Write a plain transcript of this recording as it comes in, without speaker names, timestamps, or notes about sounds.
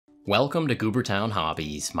Welcome to Goobertown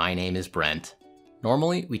Hobbies. My name is Brent.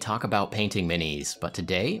 Normally, we talk about painting minis, but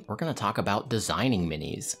today we're going to talk about designing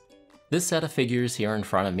minis. This set of figures here in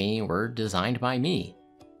front of me were designed by me.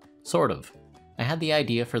 Sort of. I had the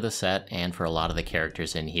idea for the set and for a lot of the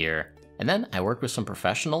characters in here, and then I worked with some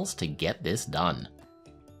professionals to get this done.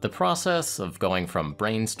 The process of going from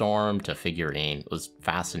brainstorm to figurine was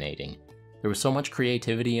fascinating. There was so much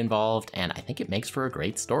creativity involved, and I think it makes for a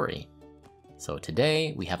great story. So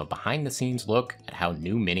today, we have a behind-the-scenes look at how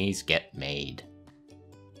new minis get made.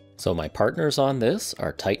 So my partners on this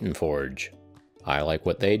are Titan Forge. I like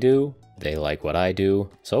what they do, they like what I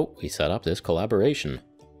do, so we set up this collaboration.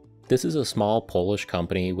 This is a small Polish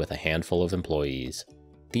company with a handful of employees.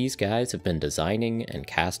 These guys have been designing and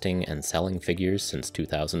casting and selling figures since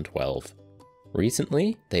 2012.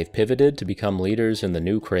 Recently, they've pivoted to become leaders in the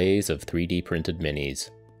new craze of 3D printed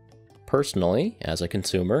minis. Personally, as a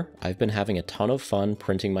consumer, I've been having a ton of fun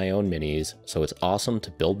printing my own minis, so it's awesome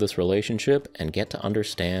to build this relationship and get to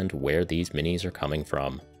understand where these minis are coming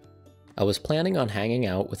from. I was planning on hanging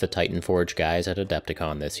out with the Titan Forge guys at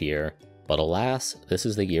Adepticon this year, but alas, this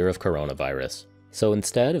is the year of coronavirus. So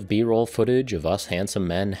instead of B-roll footage of us handsome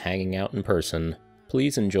men hanging out in person,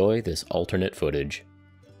 please enjoy this alternate footage.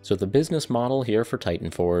 So the business model here for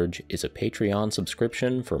Titan Forge is a Patreon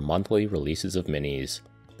subscription for monthly releases of minis.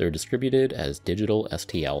 They're distributed as digital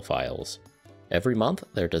STL files. Every month,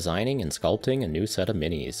 they're designing and sculpting a new set of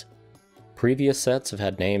minis. Previous sets have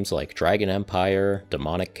had names like Dragon Empire,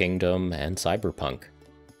 Demonic Kingdom, and Cyberpunk.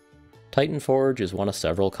 Titan Forge is one of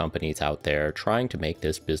several companies out there trying to make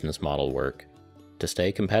this business model work. To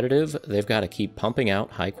stay competitive, they've got to keep pumping out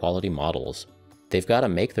high-quality models. They've got to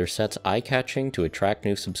make their sets eye-catching to attract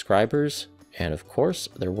new subscribers, and of course,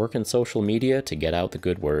 they're working social media to get out the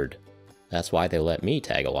good word. That's why they let me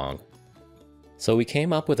tag along. So we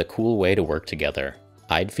came up with a cool way to work together.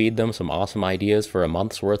 I'd feed them some awesome ideas for a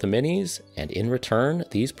month's worth of minis, and in return,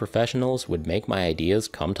 these professionals would make my ideas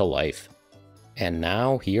come to life. And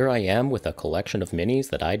now, here I am with a collection of minis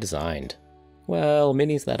that I designed. Well,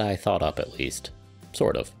 minis that I thought up at least.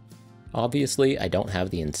 Sort of. Obviously, I don't have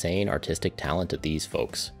the insane artistic talent of these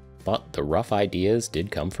folks, but the rough ideas did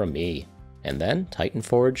come from me. And then Titan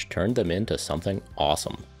Forge turned them into something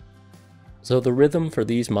awesome. So the rhythm for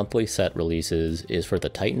these monthly set releases is for the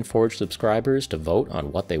Titan Forge subscribers to vote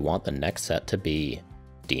on what they want the next set to be.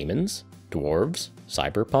 Demons? Dwarves?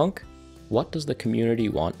 Cyberpunk? What does the community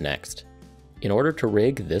want next? In order to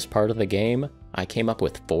rig this part of the game, I came up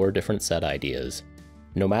with 4 different set ideas.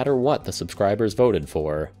 No matter what the subscribers voted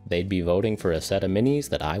for, they'd be voting for a set of minis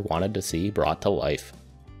that I wanted to see brought to life.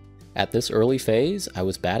 At this early phase, I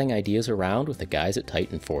was batting ideas around with the guys at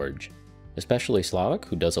Titan Forge. Especially Slavik,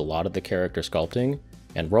 who does a lot of the character sculpting,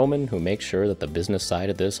 and Roman, who makes sure that the business side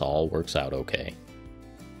of this all works out okay.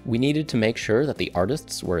 We needed to make sure that the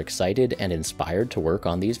artists were excited and inspired to work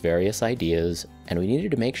on these various ideas, and we needed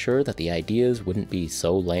to make sure that the ideas wouldn't be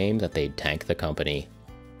so lame that they'd tank the company.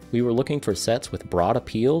 We were looking for sets with broad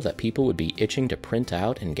appeal that people would be itching to print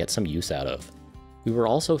out and get some use out of. We were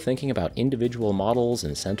also thinking about individual models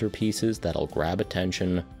and centerpieces that'll grab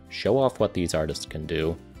attention, show off what these artists can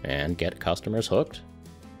do, and get customers hooked.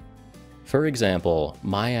 For example,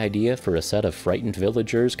 my idea for a set of frightened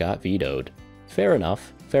villagers got vetoed. Fair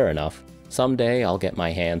enough, fair enough. Someday I'll get my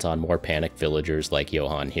hands on more panicked villagers like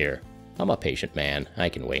Johan here. I'm a patient man, I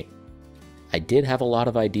can wait. I did have a lot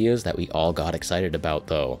of ideas that we all got excited about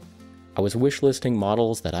though. I was wishlisting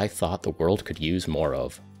models that I thought the world could use more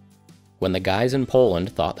of. When the guys in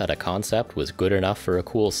Poland thought that a concept was good enough for a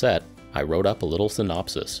cool set, I wrote up a little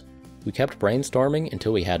synopsis. We kept brainstorming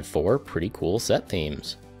until we had 4 pretty cool set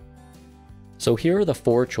themes. So here are the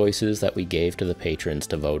 4 choices that we gave to the patrons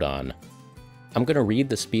to vote on. I'm going to read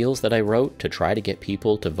the spiels that I wrote to try to get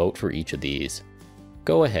people to vote for each of these.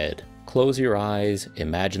 Go ahead, close your eyes,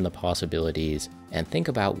 imagine the possibilities, and think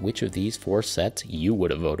about which of these 4 sets you would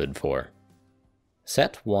have voted for.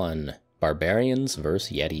 Set 1. Barbarians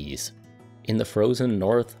vs. Yetis. In the frozen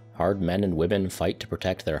north, hard men and women fight to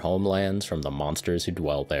protect their homelands from the monsters who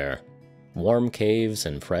dwell there. Warm caves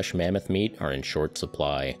and fresh mammoth meat are in short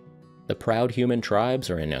supply. The proud human tribes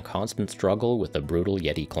are in a constant struggle with the brutal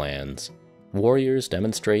Yeti clans. Warriors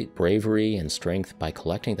demonstrate bravery and strength by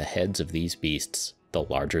collecting the heads of these beasts, the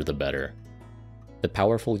larger the better. The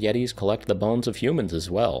powerful Yetis collect the bones of humans as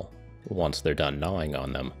well, once they're done gnawing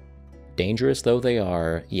on them. Dangerous though they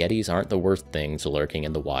are, Yetis aren't the worst things lurking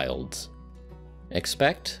in the wilds.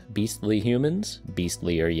 Expect beastly humans,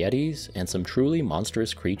 beastlier Yetis, and some truly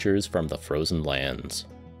monstrous creatures from the frozen lands.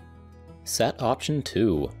 Set option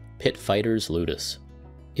 2, Pit Fighters Ludus.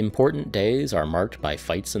 Important days are marked by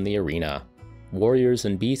fights in the arena. Warriors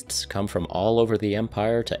and beasts come from all over the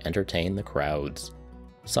Empire to entertain the crowds.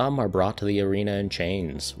 Some are brought to the arena in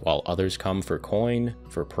chains, while others come for coin,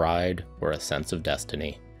 for pride, or a sense of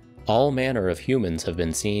destiny. All manner of humans have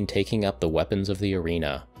been seen taking up the weapons of the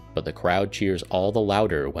arena, but the crowd cheers all the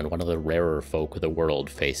louder when one of the rarer folk of the world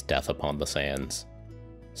face death upon the sands.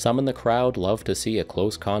 Some in the crowd love to see a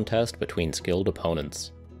close contest between skilled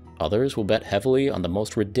opponents. Others will bet heavily on the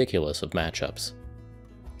most ridiculous of matchups.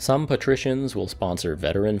 Some patricians will sponsor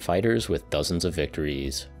veteran fighters with dozens of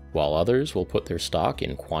victories, while others will put their stock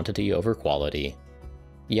in quantity over quality.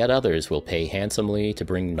 Yet others will pay handsomely to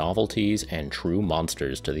bring novelties and true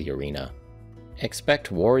monsters to the arena.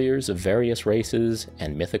 Expect warriors of various races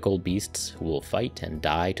and mythical beasts who will fight and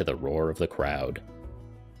die to the roar of the crowd.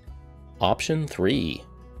 Option 3.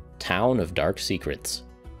 Town of Dark Secrets.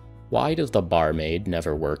 Why does the barmaid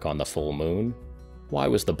never work on the full moon? Why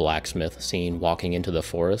was the blacksmith seen walking into the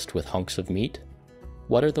forest with hunks of meat?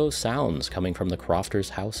 What are those sounds coming from the crofter's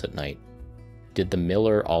house at night? Did the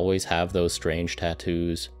miller always have those strange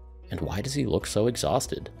tattoos? And why does he look so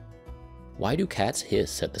exhausted? Why do cats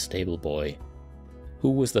hiss at the stable boy?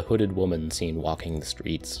 Who was the hooded woman seen walking the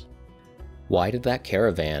streets? Why did that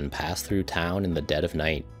caravan pass through town in the dead of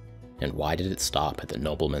night? And why did it stop at the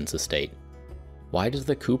nobleman's estate? Why does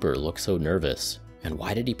the cooper look so nervous? And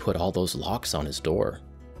why did he put all those locks on his door?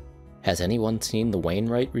 Has anyone seen the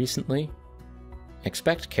Wainwright recently?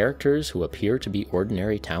 Expect characters who appear to be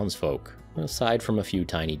ordinary townsfolk, aside from a few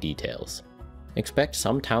tiny details. Expect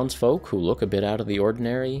some townsfolk who look a bit out of the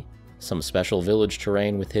ordinary, some special village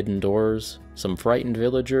terrain with hidden doors, some frightened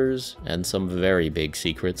villagers, and some very big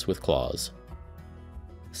secrets with claws.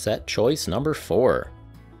 Set choice number 4.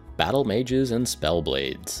 Battle Mages and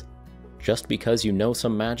Spellblades. Just because you know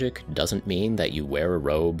some magic doesn't mean that you wear a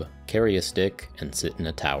robe, carry a stick, and sit in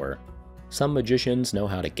a tower. Some magicians know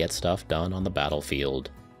how to get stuff done on the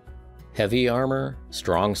battlefield. Heavy armor,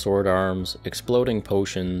 strong sword arms, exploding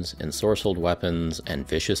potions, ensorcelled weapons, and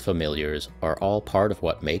vicious familiars are all part of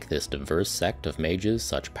what make this diverse sect of mages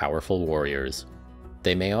such powerful warriors.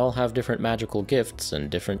 They may all have different magical gifts and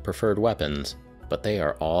different preferred weapons, but they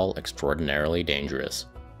are all extraordinarily dangerous.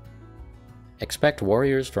 Expect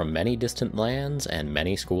warriors from many distant lands and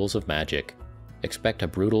many schools of magic. Expect a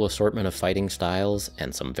brutal assortment of fighting styles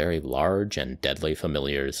and some very large and deadly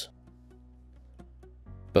familiars.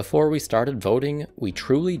 Before we started voting, we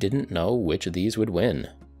truly didn't know which of these would win.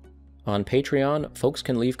 On Patreon, folks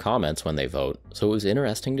can leave comments when they vote, so it was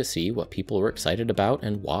interesting to see what people were excited about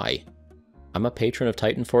and why. I'm a patron of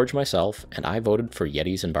Titanforge myself, and I voted for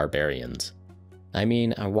Yetis and Barbarians. I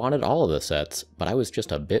mean, I wanted all of the sets, but I was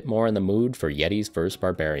just a bit more in the mood for Yetis vs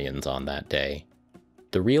Barbarians on that day.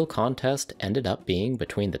 The real contest ended up being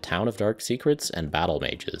between the Town of Dark Secrets and Battle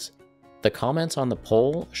Mages. The comments on the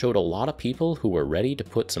poll showed a lot of people who were ready to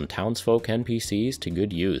put some townsfolk NPCs to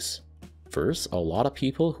good use. First, a lot of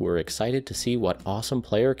people who were excited to see what awesome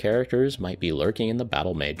player characters might be lurking in the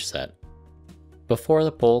Battle Mage set. Before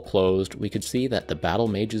the poll closed, we could see that the Battle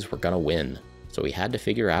Mages were gonna win, so we had to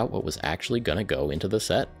figure out what was actually gonna go into the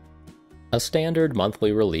set. A standard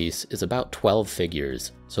monthly release is about 12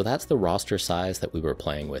 figures, so that's the roster size that we were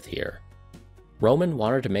playing with here. Roman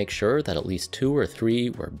wanted to make sure that at least 2 or 3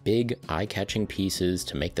 were big, eye-catching pieces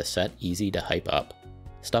to make the set easy to hype up.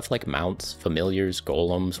 Stuff like mounts, familiars,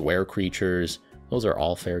 golems, were-creatures, those are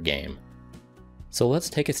all fair game. So let's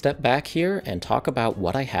take a step back here and talk about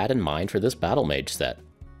what I had in mind for this Battle Mage set.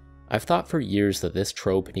 I've thought for years that this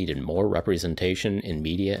trope needed more representation in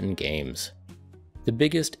media and games. The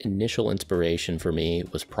biggest initial inspiration for me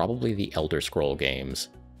was probably the Elder Scroll games.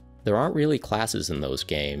 There aren't really classes in those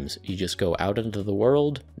games, you just go out into the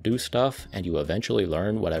world, do stuff, and you eventually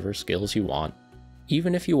learn whatever skills you want.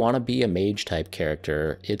 Even if you want to be a mage type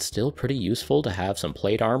character, it's still pretty useful to have some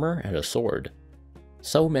plate armor and a sword.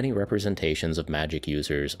 So many representations of magic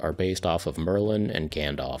users are based off of Merlin and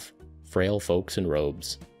Gandalf, frail folks in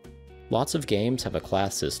robes. Lots of games have a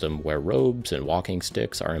class system where robes and walking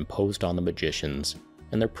sticks are imposed on the magicians,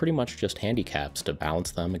 and they're pretty much just handicaps to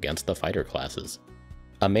balance them against the fighter classes.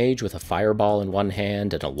 A mage with a fireball in one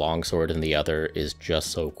hand and a longsword in the other is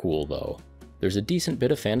just so cool though. There's a decent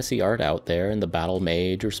bit of fantasy art out there in the battle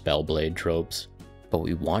mage or spellblade tropes, but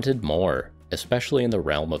we wanted more, especially in the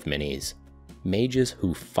realm of minis. Mages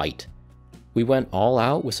who fight. We went all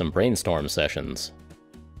out with some brainstorm sessions.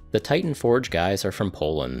 The Titanforge guys are from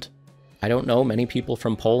Poland. I don't know many people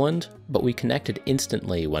from Poland, but we connected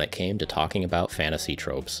instantly when it came to talking about fantasy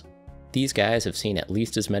tropes. These guys have seen at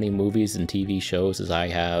least as many movies and TV shows as I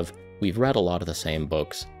have, we've read a lot of the same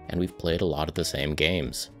books, and we've played a lot of the same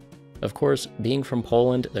games. Of course, being from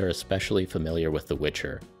Poland, they're especially familiar with The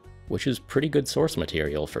Witcher. which is pretty good source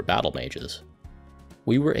material for battle mages.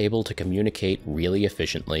 We were able to communicate really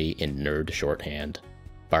efficiently in nerd shorthand.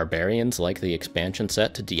 Barbarians like the expansion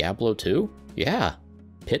set to Diablo 2? Yeah.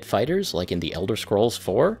 Pit fighters like in the Elder Scrolls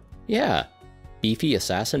 4? Yeah. Beefy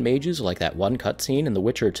assassin mages like that one cutscene in The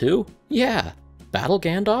Witcher 2? Yeah. Battle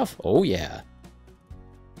Gandalf? Oh yeah.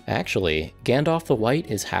 Actually, Gandalf the White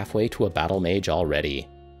is halfway to a battle mage already.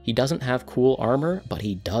 He doesn't have cool armor, but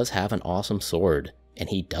he does have an awesome sword, and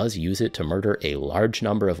he does use it to murder a large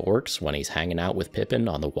number of orcs when he's hanging out with Pippin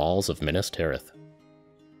on the walls of Minas Tirith.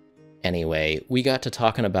 Anyway, we got to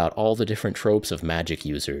talking about all the different tropes of magic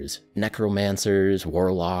users. Necromancers,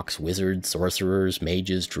 warlocks, wizards, sorcerers,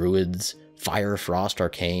 mages, druids, fire, frost,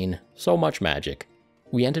 arcane, so much magic.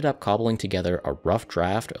 We ended up cobbling together a rough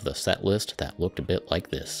draft of the set list that looked a bit like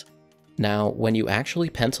this. Now, when you actually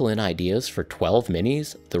pencil in ideas for 12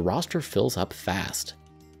 minis, the roster fills up fast.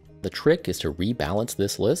 The trick is to rebalance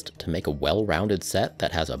this list to make a well-rounded set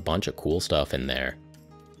that has a bunch of cool stuff in there.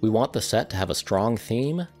 We want the set to have a strong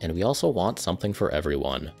theme, and we also want something for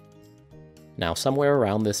everyone. Now, somewhere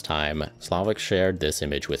around this time, Slavik shared this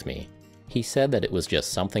image with me. He said that it was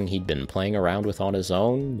just something he'd been playing around with on his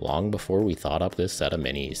own long before we thought up this set of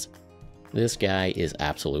minis. This guy is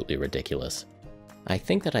absolutely ridiculous. I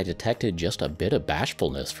think that I detected just a bit of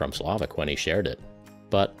bashfulness from Slavik when he shared it.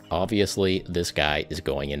 But obviously, this guy is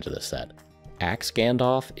going into the set. Axe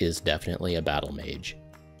Gandalf is definitely a battle mage.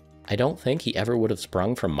 I don't think he ever would have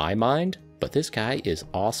sprung from my mind, but this guy is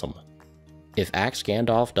awesome. If Axe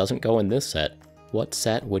Gandalf doesn't go in this set, what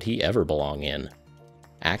set would he ever belong in?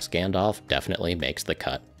 Axe Gandalf definitely makes the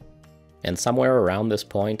cut. And somewhere around this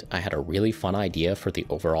point, I had a really fun idea for the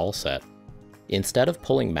overall set. Instead of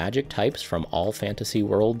pulling magic types from all fantasy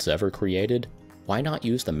worlds ever created, why not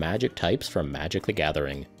use the magic types from Magic the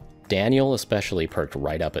Gathering? Daniel especially perked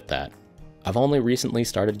right up at that. I've only recently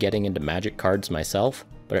started getting into magic cards myself,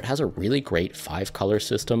 but it has a really great 5-color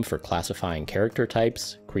system for classifying character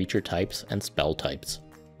types, creature types, and spell types.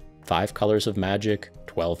 5 colors of magic,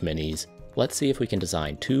 12 minis. Let's see if we can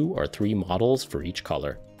design 2 or 3 models for each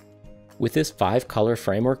color. With this 5-color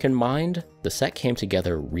framework in mind, the set came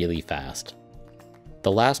together really fast.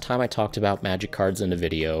 The last time I talked about magic cards in a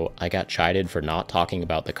video, I got chided for not talking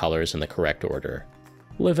about the colors in the correct order.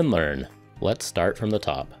 Live and learn. Let's start from the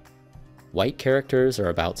top. White characters are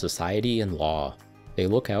about society and law. They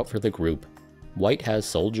look out for the group. White has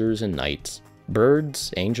soldiers and knights.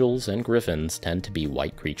 Birds, angels, and griffins tend to be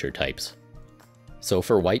white creature types. So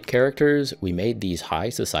for white characters, we made these high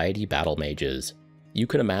society battle mages. You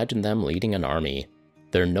can imagine them leading an army.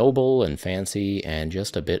 They're noble and fancy and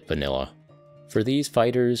just a bit vanilla. For these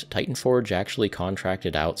fighters, Titanforge actually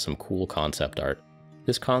contracted out some cool concept art.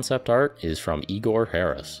 This concept art is from Igor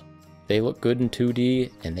Harris. They look good in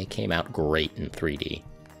 2D, and they came out great in 3D.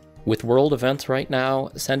 With world events right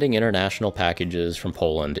now, sending international packages from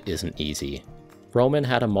Poland isn't easy. Roman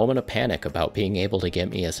had a moment of panic about being able to get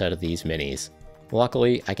me a set of these minis.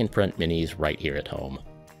 Luckily, I can print minis right here at home.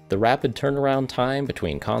 The rapid turnaround time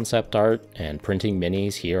between concept art and printing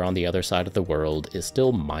minis here on the other side of the world is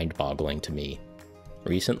still mind-boggling to me.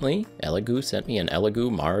 Recently, Elegoo sent me an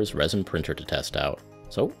Elegoo Mars resin printer to test out,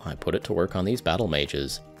 so I put it to work on these battle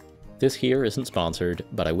mages. This here isn't sponsored,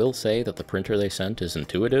 but I will say that the printer they sent is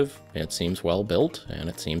intuitive, it seems well built, and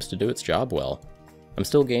it seems to do its job well. I'm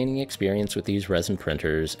still gaining experience with these resin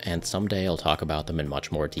printers, and someday I'll talk about them in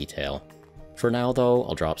much more detail. For now though,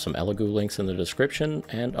 I'll drop some Elegoo links in the description,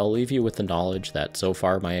 and I'll leave you with the knowledge that so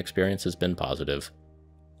far my experience has been positive.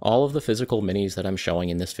 All of the physical minis that I'm showing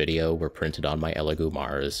in this video were printed on my Elegoo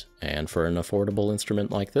Mars, and for an affordable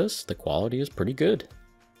instrument like this, the quality is pretty good.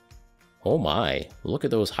 Oh my, look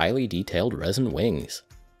at those highly detailed resin wings.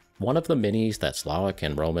 One of the minis that Slavik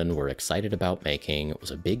and Roman were excited about making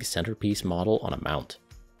was a big centerpiece model on a mount.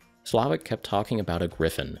 Slavik kept talking about a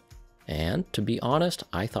griffin, and to be honest,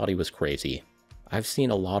 I thought he was crazy. I've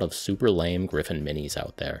seen a lot of super lame griffin minis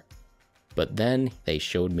out there. But then they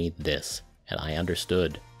showed me this, and I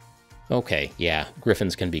understood. Okay, yeah,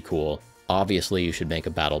 griffins can be cool. Obviously you should make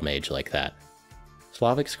a battle mage like that.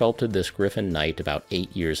 Slavik sculpted this griffin knight about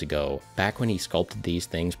 8 years ago, back when he sculpted these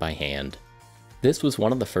things by hand. This was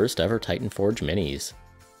one of the first ever Titanforge minis.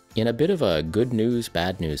 In a bit of a good news,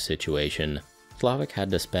 bad news situation, Slavik had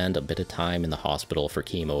to spend a bit of time in the hospital for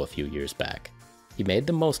chemo a few years back. He made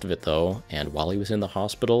the most of it though, and while he was in the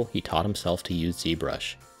hospital, he taught himself to use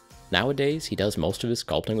ZBrush. Nowadays, he does most of his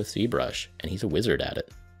sculpting with ZBrush, and he's a wizard at it.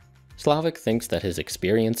 Slavik thinks that his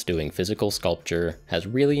experience doing physical sculpture has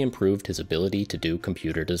really improved his ability to do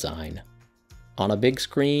computer design. On a big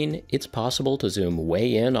screen, it's possible to zoom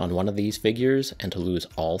way in on one of these figures and to lose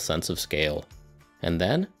all sense of scale. And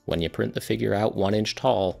then, when you print the figure out 1 inch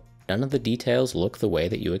tall, none of the details look the way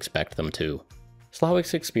that you expect them to.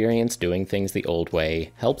 Slavic's experience doing things the old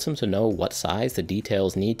way helps him to know what size the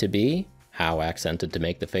details need to be, how accented to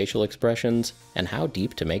make the facial expressions, and how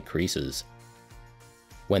deep to make creases.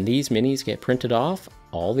 When these minis get printed off,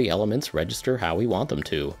 all the elements register how we want them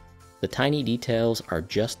to. The tiny details are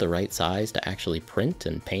just the right size to actually print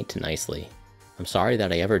and paint nicely. I'm sorry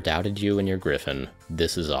that I ever doubted you and your griffin.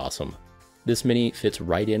 This is awesome. This mini fits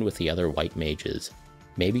right in with the other white mages.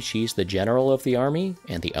 Maybe she's the general of the army,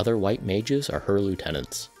 and the other white mages are her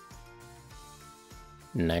lieutenants.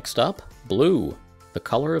 Next up, blue, the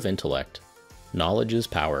color of intellect. Knowledge is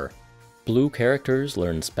power. Blue characters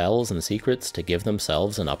learn spells and secrets to give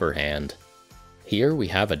themselves an upper hand. Here we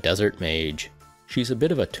have a desert mage. She's a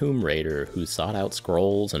bit of a tomb raider who sought out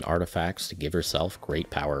scrolls and artifacts to give herself great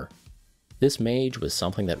power. This mage was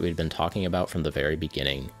something that we'd been talking about from the very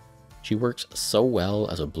beginning. She works so well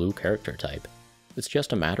as a blue character type. It's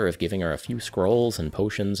just a matter of giving her a few scrolls and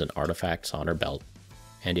potions and artifacts on her belt.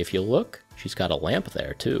 And if you look, she's got a lamp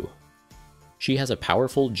there too. She has a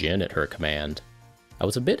powerful djinn at her command. I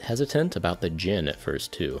was a bit hesitant about the djinn at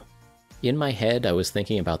first too. In my head, I was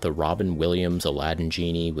thinking about the Robin Williams Aladdin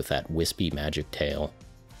genie with that wispy magic tail.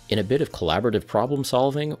 In a bit of collaborative problem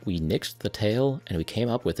solving, we nixed the tail and we came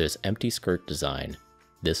up with this empty skirt design.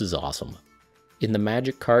 This is awesome. In the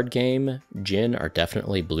Magic card game, djinn are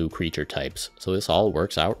definitely blue creature types, so this all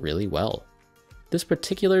works out really well. This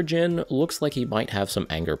particular djinn looks like he might have some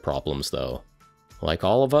anger problems though. Like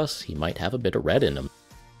all of us, he might have a bit of red in him.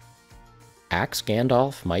 Axe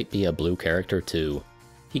Gandalf might be a blue character too.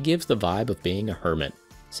 He gives the vibe of being a hermit,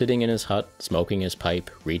 sitting in his hut, smoking his pipe,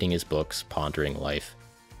 reading his books, pondering life.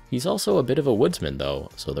 He's also a bit of a woodsman though,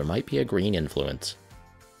 so there might be a green influence.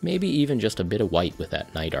 Maybe even just a bit of white with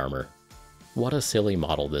that knight armor. What a silly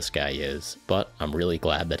model this guy is, but I'm really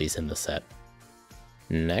glad that he's in the set.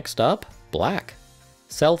 Next up, black.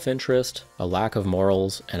 Self-interest, a lack of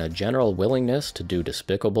morals, and a general willingness to do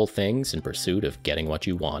despicable things in pursuit of getting what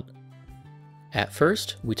you want. At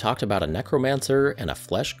first, we talked about a necromancer and a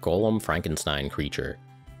flesh golem Frankenstein creature.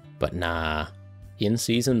 But nah. In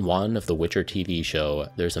Season 1 of the Witcher TV show,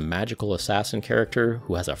 there's a magical assassin character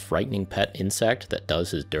who has a frightening pet insect that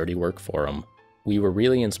does his dirty work for him. We were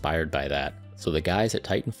really inspired by that, so the guys at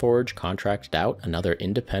Titanforge contracted out another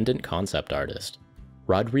independent concept artist.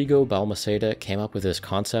 Rodrigo Balmaceda came up with this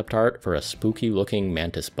concept art for a spooky-looking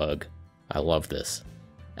mantis bug. I love this.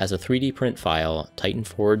 As a 3D print file,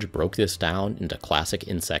 Titanforge broke this down into classic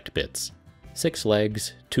insect bits. 6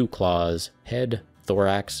 legs, 2 claws, head,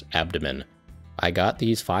 thorax, abdomen. I got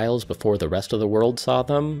these files before the rest of the world saw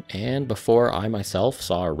them, and before I myself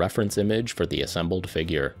saw a reference image for the assembled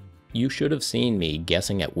figure. You should have seen me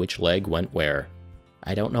guessing at which leg went where.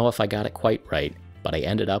 I don't know if I got it quite right, but I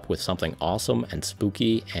ended up with something awesome and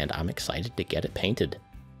spooky, and I'm excited to get it painted.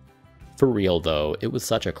 For real though, it was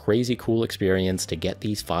such a crazy cool experience to get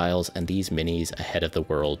these files and these minis ahead of the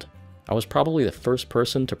world. I was probably the first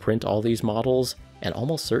person to print all these models, and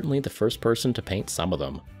almost certainly the first person to paint some of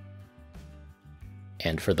them.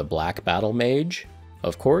 And for the black battle mage,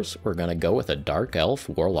 of course we're gonna go with a dark elf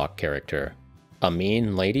warlock character. A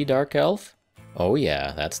mean lady dark elf? Oh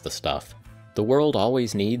yeah, that's the stuff. The world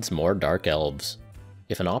always needs more dark elves.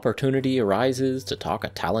 If an opportunity arises to talk a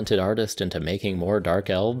talented artist into making more dark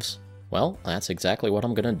elves, well, that's exactly what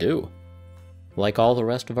I'm gonna do. Like all the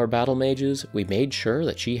rest of our battle mages, we made sure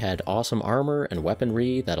that she had awesome armor and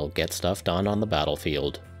weaponry that'll get stuff done on the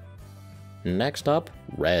battlefield. Next up,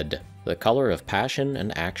 red, the color of passion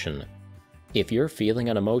and action. If you're feeling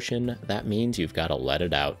an emotion, that means you've gotta let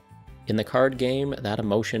it out. In the card game, that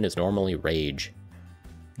emotion is normally rage.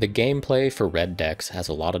 The gameplay for red decks has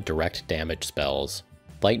a lot of direct damage spells.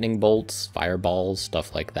 Lightning bolts, fireballs,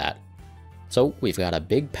 stuff like that. So we've got a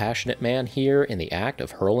big passionate man here in the act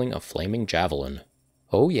of hurling a flaming javelin.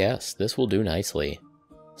 Oh yes, this will do nicely.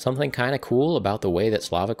 Something kinda cool about the way that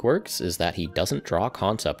Slavic works is that he doesn't draw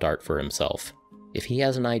concept art for himself. If he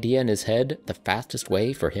has an idea in his head, the fastest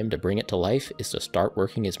way for him to bring it to life is to start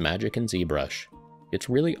working his magic in ZBrush. It's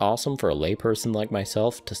really awesome for a layperson like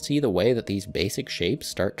myself to see the way that these basic shapes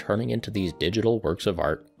start turning into these digital works of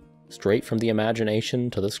art, straight from the imagination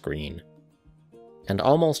to the screen. And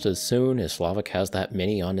almost as soon as Slavic has that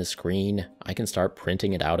mini on his screen, I can start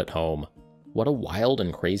printing it out at home. What a wild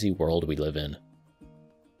and crazy world we live in.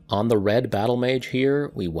 On the red battle mage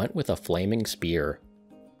here, we went with a flaming spear.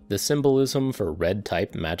 The symbolism for red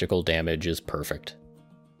type magical damage is perfect.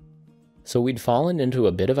 So we'd fallen into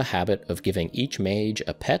a bit of a habit of giving each mage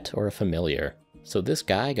a pet or a familiar, so this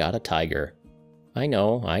guy got a tiger. I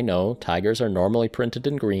know, tigers are normally printed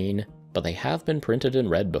in green, but they have been printed in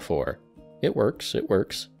red before. It works, it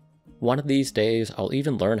works. One of these days, I'll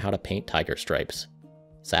even learn how to paint tiger stripes.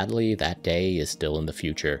 Sadly, that day is still in the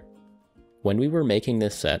future. When we were making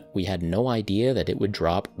this set, we had no idea that it would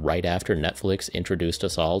drop right after Netflix introduced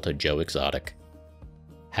us all to Joe Exotic.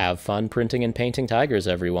 Have fun printing and painting tigers,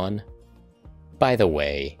 everyone. By the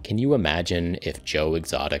way, can you imagine if Joe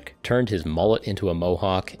Exotic turned his mullet into a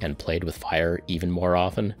mohawk and played with fire even more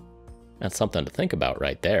often? That's something to think about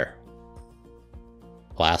right there.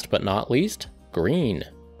 Last but not least, green.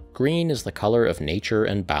 Green is the color of nature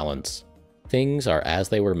and balance. Things are as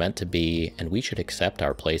they were meant to be, and we should accept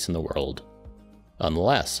our place in the world.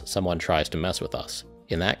 Unless someone tries to mess with us.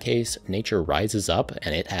 In that case, nature rises up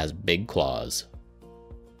and it has big claws.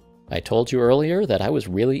 I told you earlier that I was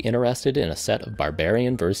really interested in a set of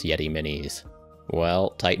Barbarian vs. Yeti minis.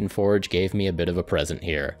 Well, Titan Forge gave me a bit of a present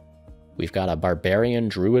here. We've got a Barbarian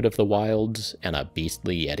Druid of the Wilds and a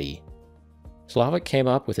Beastly Yeti. Slavic came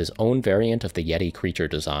up with his own variant of the Yeti creature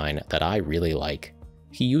design that I really like.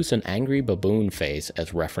 He used an angry baboon face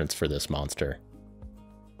as reference for this monster.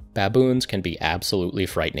 Baboons can be absolutely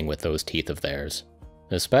frightening with those teeth of theirs,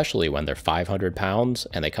 especially when they're 500 pounds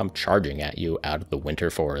and they come charging at you out of the winter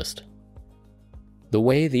forest. The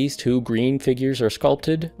way these two green figures are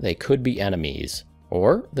sculpted, they could be enemies,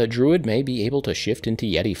 or the druid may be able to shift into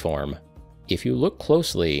Yeti form. If you look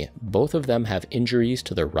closely, both of them have injuries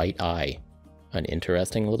to their right eye. An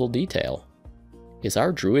interesting little detail. Is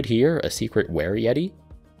our druid here a secret were-Yeti?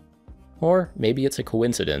 Or maybe it's a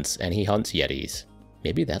coincidence and he hunts Yetis.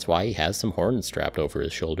 Maybe that's why he has some horns strapped over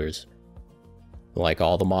his shoulders. Like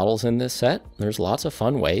all the models in this set, there's lots of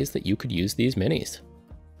fun ways that you could use these minis.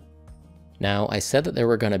 Now, I said that there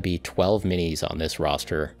were going to be 12 minis on this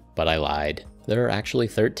roster, but I lied. There are actually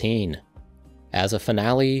 13. As a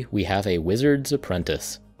finale, we have a wizard's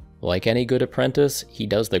apprentice. Like any good apprentice, he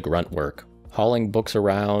does the grunt work, hauling books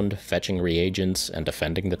around, fetching reagents, and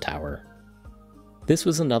defending the tower. This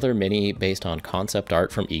was another mini based on concept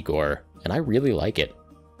art from Igor, and I really like it.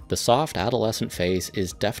 The soft adolescent face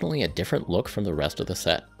is definitely a different look from the rest of the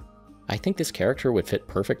set. I think this character would fit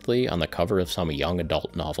perfectly on the cover of some young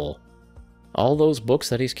adult novel. All those books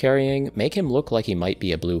that he's carrying make him look like he might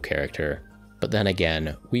be a blue character, but then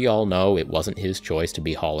again, we all know it wasn't his choice to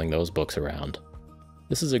be hauling those books around.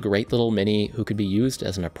 This is a great little mini who could be used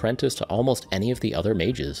as an apprentice to almost any of the other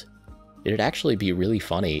mages. It'd actually be really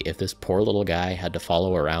funny if this poor little guy had to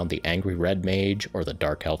follow around the angry red mage or the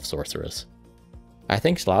dark elf sorceress. I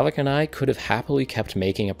think Slavic and I could have happily kept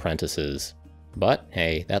making apprentices, but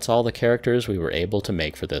hey, that's all the characters we were able to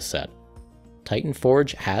make for this set. Titan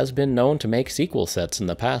Forge has been known to make sequel sets in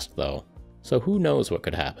the past though, so who knows what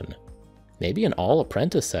could happen. Maybe an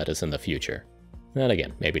all-apprentice set is in the future. Then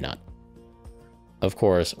again, maybe not. Of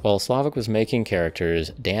course, while Slavic was making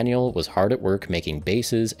characters, Daniel was hard at work making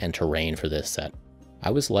bases and terrain for this set.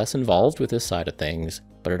 I was less involved with this side of things,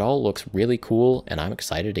 but it all looks really cool and I'm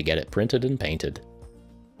excited to get it printed and painted.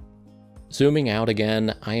 Zooming out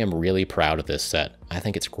again, I am really proud of this set. I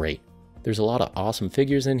think it's great. There's a lot of awesome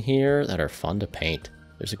figures in here that are fun to paint.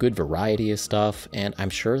 There's a good variety of stuff, and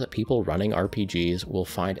I'm sure that people running RPGs will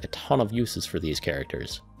find a ton of uses for these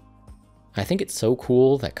characters. I think it's so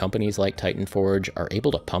cool that companies like Titan Forge are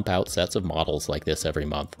able to pump out sets of models like this every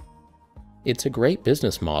month. It's a great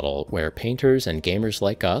business model where painters and gamers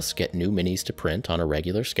like us get new minis to print on a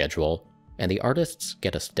regular schedule, and the artists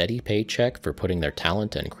get a steady paycheck for putting their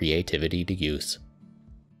talent and creativity to use.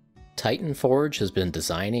 Titan Forge has been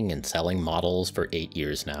designing and selling models for 8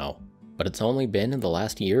 years now, but it's only been in the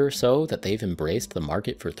last year or so that they've embraced the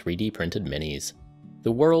market for 3D printed minis.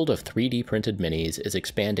 The world of 3D printed minis is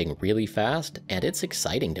expanding really fast, and it's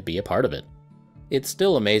exciting to be a part of it. It's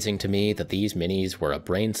still amazing to me that these minis were a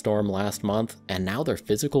brainstorm last month, and now they're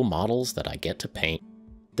physical models that I get to paint.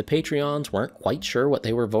 The Patreons weren't quite sure what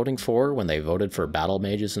they were voting for when they voted for Battle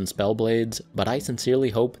Mages and Spellblades, but I sincerely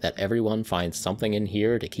hope that everyone finds something in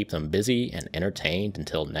here to keep them busy and entertained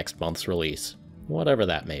until next month's release, whatever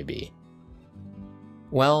that may be.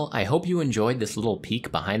 Well, I hope you enjoyed this little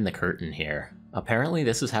peek behind the curtain here. Apparently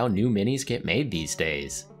this is how new minis get made these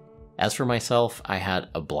days. As for myself, I had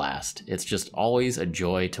a blast. It's just always a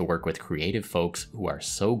joy to work with creative folks who are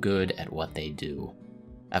so good at what they do.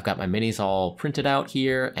 I've got my minis all printed out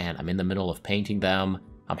here, and I'm in the middle of painting them.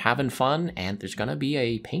 I'm having fun, and there's gonna be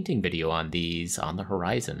a painting video on these on the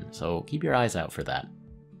horizon, so keep your eyes out for that.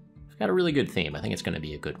 It's got a really good theme. I think it's gonna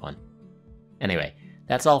be a good one. Anyway,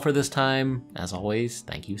 that's all for this time. As always,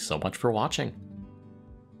 thank you so much for watching.